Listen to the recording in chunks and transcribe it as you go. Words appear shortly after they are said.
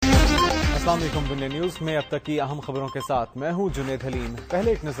अस्सलाम वालेकुम। दुनिया न्यूज में अब तक की अहम खबरों के साथ मैं हूं जुनेद हलीम।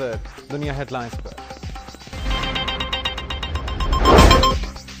 पहले एक नजर दुनिया हेडलाइंस पर।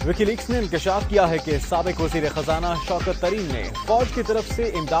 विकीलीक्स ने इंकशाफ किया है कि साबिक वजीर खजाना शौकत तरीन ने फौज की तरफ से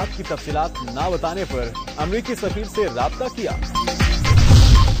इमदाद की तफसीलात न बताने पर अमरीकी सफीर से राब्ता किया।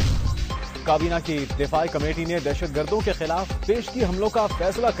 काबीना की दिफाई कमेटी ने दहशतगर्दों के खिलाफ पेशगी हमलों का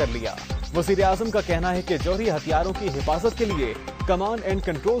फैसला कर लिया। वजीर आजम का कहना है कि जौहरी हथियारों की हिफाजत के लिए कमांड एंड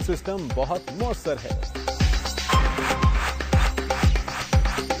कंट्रोल सिस्टम बहुत मौसर है।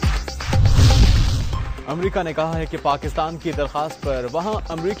 अमेरिका ने कहा है कि पाकिस्तान की दरखास्त पर वहां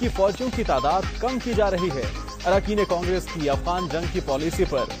अमेरिकी फौजियों की तादाद कम की जा रही है। अरकान कांग्रेस की अफगान जंग की पॉलिसी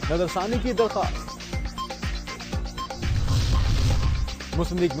पर नजरसानी की दरखास्त।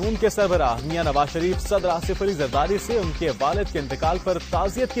 मुस्लिम लीग नून के सरबराह मियां नवाज शरीफ सदर आसिफ अली जरदारी से उनके वालिद के इंतकाल पर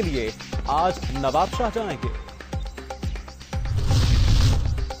ताज़ियत के लिए आज नवाबशाह जाएंगे।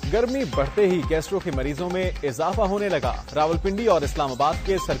 गर्मी बढ़ते ही गैस्ट्रो के मरीजों में इजाफा होने लगा। रावलपिंडी और इस्लामाबाद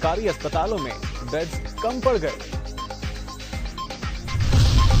के सरकारी अस्पतालों में बेड्स कम पड़ गए।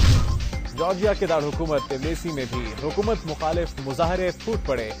 जॉर्जिया के दारहुकूमत तिबिलिसी में भी हुकूमत मुखालिफ मुजाहरे फूट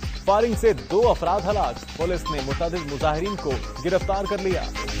पड़े। फायरिंग से 2 अफराद हलाक। पुलिस ने मुतअद्दिद मुजाहिरीन को गिरफ्तार कर लिया।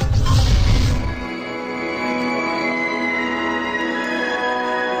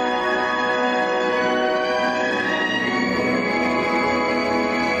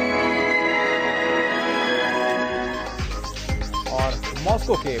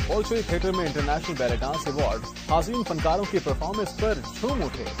 मॉस्को के बोल्शोई थिएटर में इंटरनेशनल बैले डांस अवार्ड हाज़रीन फनकारों की परफॉर्मेंस पर झूम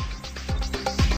उठे।